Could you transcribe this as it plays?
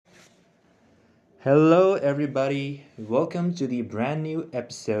Hello, everybody. Welcome to the brand new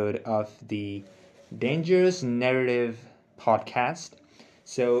episode of the Dangerous Narrative podcast.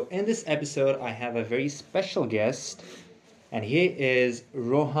 So, in this episode, I have a very special guest, and he is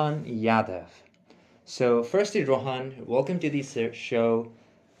Rohan Yadav. So, firstly, Rohan, welcome to the show,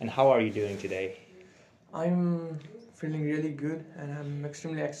 and how are you doing today? I'm feeling really good and I'm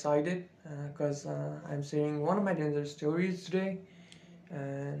extremely excited because I'm sharing one of my dangerous stories today.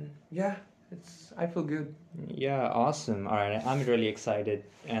 And yeah, I feel good. Yeah, awesome. All right, I'm really excited,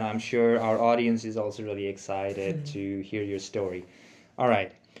 and I'm sure our audience is also really excited to hear your story. All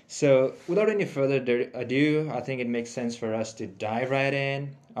right, so without any further ado, I think it makes sense for us to dive right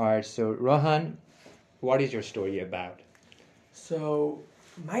in. All right, so Rohan, what is your story about? So,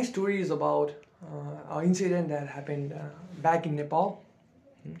 my story is about an incident that happened back in Nepal.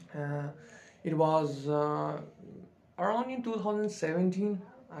 Uh, it was around in 2017.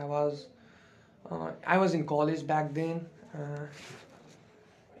 I was in college back then.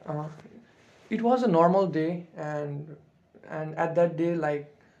 Uh, it was a normal day, and at that day,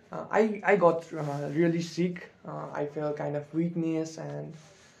 I got really sick. I felt kind of weakness, and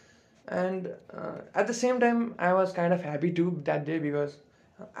at the same time, I was kind of happy too that day because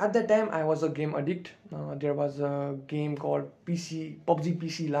at that time I was a game addict. There was a game called PUBG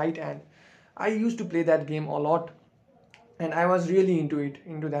PC Lite, and I used to play that game a lot, and I was really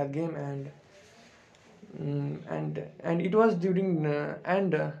into that game, and it was during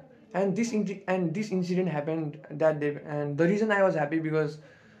and this incident happened that day, and the reason I was happy because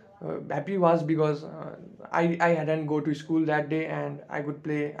happy was because I hadn't go to school that day, and I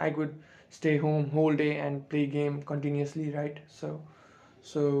could stay home whole day and play game continuously, right? So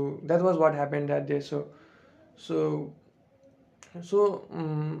that was what happened that day. So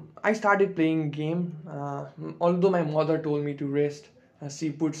I started playing game. Although my mother told me to rest, she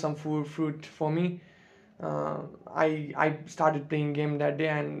put some fruit for me. I started playing game that day,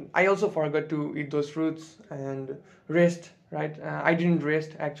 and I also forgot to eat those fruits and rest. Right, I didn't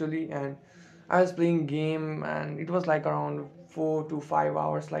rest actually, and I was playing game, and it was like around 4 to 5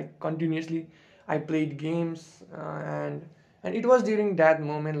 hours, like continuously. I played games, and it was during that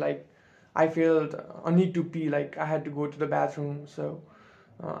moment like I felt a need to pee, like I had to go to the bathroom. So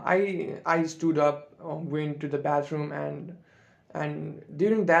I stood up, went to the bathroom, and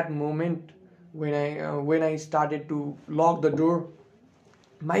during that moment when I started to lock the door,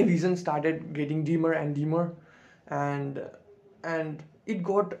 my vision started getting dimmer and dimmer, and and it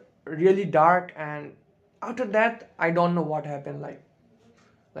got really dark. And after that, I don't know what happened. Like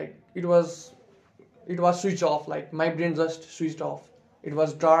it was switched off. Like my brain just switched off. It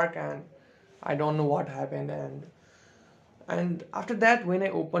was dark, and I don't know what happened. And after that, when I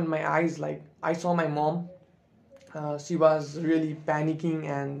opened my eyes, like I saw my mom. She was really panicking,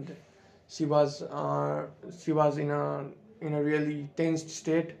 and she was uh, she was in a really tensed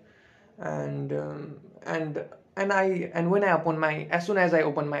state. And and when I opened my as soon as I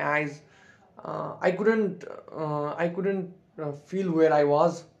opened my eyes, I couldn't feel where I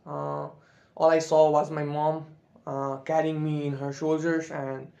was. All I saw was my mom carrying me in her shoulders,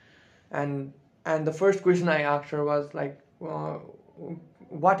 and and the first question I asked her was like,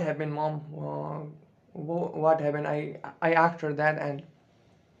 "What happened, mom? What happened?" I asked her that,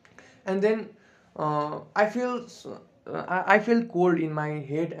 and then I feel cold in my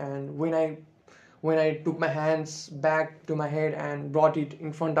head, and when I took my hands back to my head and brought it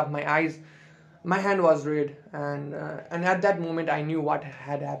in front of my eyes, my hand was red, and at that moment I knew what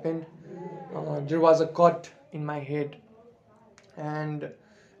had happened. There was a cut in my head, and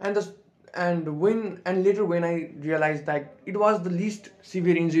and the and later when I realized that it was the least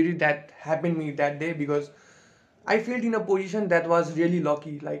severe injury that happened me that day, because I felt in a position that was really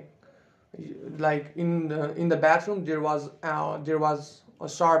lucky. Like in the bathroom there was a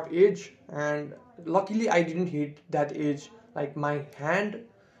sharp edge, and luckily I didn't hit that edge. Like my hand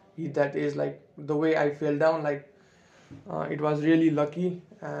hit that edge, like the way I fell down. Like it was really lucky,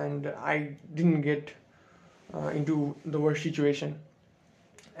 and I didn't get into the worst situation.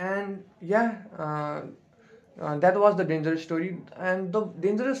 And yeah, that was the dangerous story. And the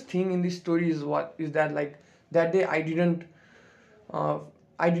dangerous thing in this story is what is that, like, that day uh,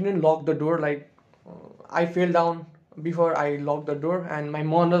 I didn't lock the door. Like I fell down before I locked the door, and my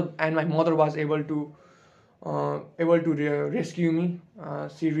mother was able to rescue me.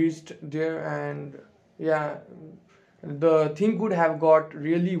 She reached there, and yeah, the thing could have got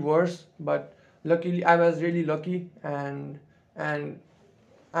really worse, but luckily I was really lucky, and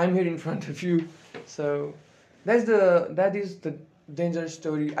I'm here in front of you. So that is the dangerous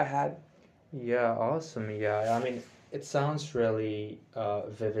story I had. Yeah, awesome. Yeah, I mean, it sounds really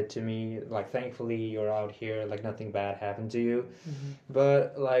vivid to me. Like, thankfully, you're out here, like, nothing bad happened to you. Mm-hmm.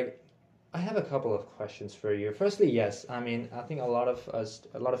 But, like, I have a couple of questions for you. Firstly, yes, I mean, I think a lot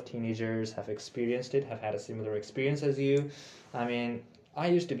of teenagers have experienced it, have had a similar experience as you. I mean, I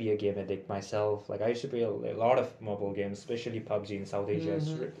used to be a game addict myself. Like, I used to play a lot of mobile games, especially PUBG in South Asia.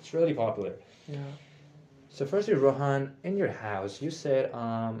 Mm-hmm. It's really popular. Yeah. So, firstly, Rohan, in your house, you said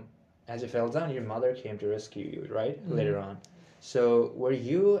as you fell down, your mother came to rescue you, right? Later Mm-hmm. on. So, were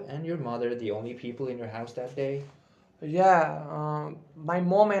you and your mother the only people in your house that day? Yeah, my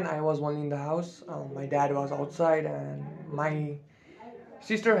mom and I was only in the house. My dad was outside, and my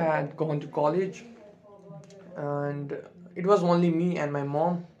sister had gone to college, and it was only me and my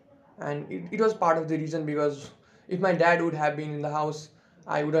mom. And it was part of the reason because if my dad would have been in the house,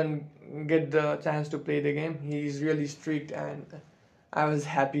 I wouldn't get the chance to play the game. He is really strict, and I was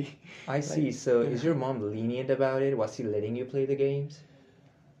happy. I Like, see. So, yeah. is your mom lenient about it? Was she letting you play the games?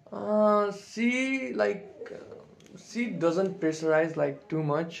 She like she doesn't pressurize like too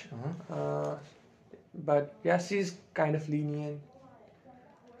much, Uh-huh. but yeah, she's kind of lenient.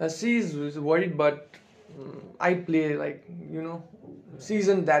 She's worried, but I play like she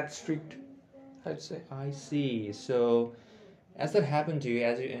isn't that strict. I'd say. I see. So, as that happened to you,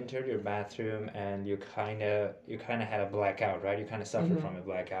 as you entered your bathroom and you kind of had a blackout, right? You kind of suffered Mm-hmm. from a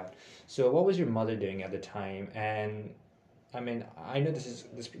blackout. So, what was your mother doing at the time? And I mean, I know this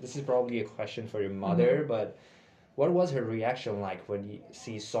is probably a question for your Mm-hmm. mother, but what was her reaction like when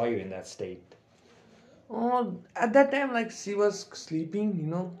she saw you in that state? Oh, at that time, like she was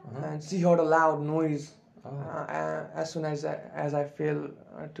sleeping, Uh-huh. and she heard a loud noise Oh, as soon as I fell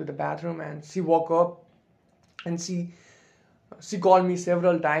to the bathroom, and she woke up, and she called me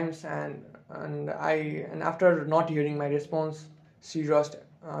several times, and after not hearing my response, she rushed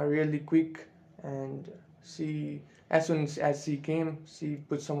really quick, and she as soon as she came, she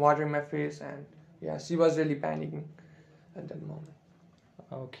put some water in my face, and yeah, she was really panicking at that moment.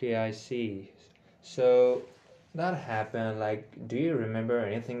 okay, I see. So that happened. Like, do you remember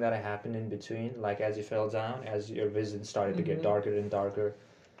anything that happened in between? Like, as you fell down, as your vision started to get Hmm. darker and darker.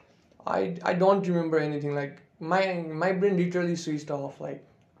 I don't remember anything. Like my brain literally switched off. Like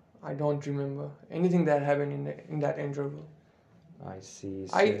I don't remember anything that happened in that interval. I see.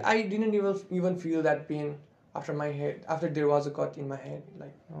 I So, I didn't even feel that pain after my head after there was a cut in my head.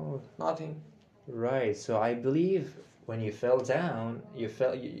 Like oh, nothing. right. So I believe when you fell down, you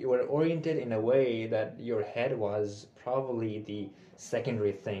were oriented in a way that your head was probably the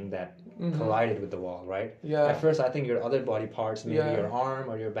secondary thing that Mm-hmm. collided with the wall, right? Yeah. At first, I think your other body parts, maybe Yeah. your arm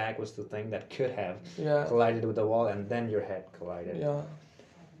or your back, was the thing that could have Yeah. collided with the wall, and then your head collided. Yeah.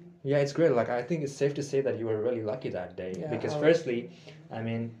 Yeah, it's great. Like, I think it's safe to say that you were really lucky that day Yeah. because, firstly, I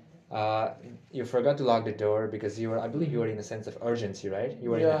mean, you forgot to lock the door because I believe you were in a sense of urgency, right?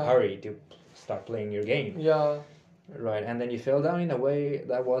 You were in a Yeah. hurry to start playing your game, Yeah. right? And then you fell down in a way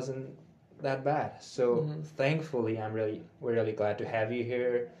that wasn't that bad. So, Mm-hmm. thankfully, we're really glad to have you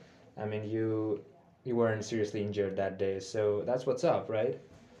here. I mean, you weren't seriously injured that day, so that's what's up, right?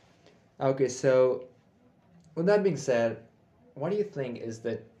 Okay, so with that being said, what do you think is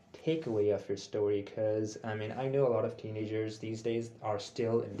the takeaway of your story? Because I mean, I know a lot of teenagers these days are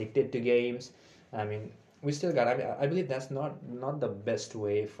still addicted to games. I mean, we still got. I mean, I believe that's not the best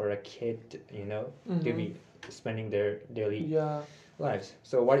way for a kid, to Mm-hmm. be spending their daily Yeah. lives.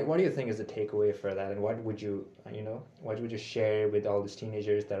 So, what do you think is the takeaway for that, and what would you share with all these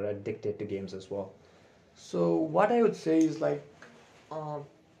teenagers that are addicted to games as well? So what I would say is like, uh,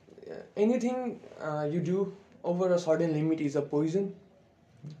 anything you do over a certain limit is a poison.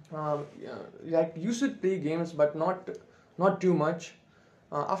 Yeah, like you should play games, but not too much.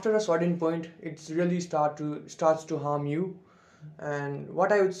 After a certain point, it's really starts to harm you. And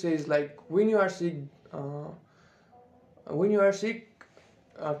what I would say is like uh, when you are sick,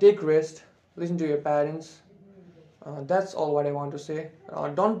 take rest, listen to your parents. That's all what I want to say.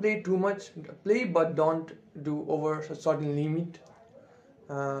 Don't play too much. Play, but don't do over a certain limit.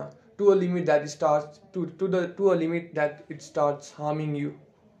 Uh, to a limit that it starts to a limit that it starts harming you.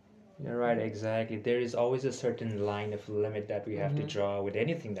 You're right, exactly. There is always a certain line of limit that we have to Mm-hmm. draw with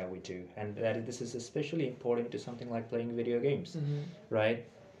anything that we do, and that this is especially important to something like playing video games, Mm-hmm. right?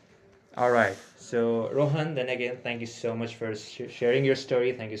 All right. So, Rohan, then again, thank you so much for sharing your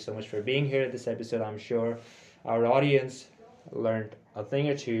story. Thank you so much for being here at this episode. I'm sure our audience learned a thing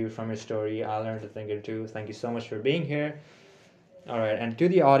or two from your story. I learned a thing or two. Thank you so much for being here. All right. And to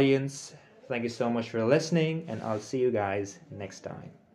the audience, thank you so much for listening, and I'll see you guys next time.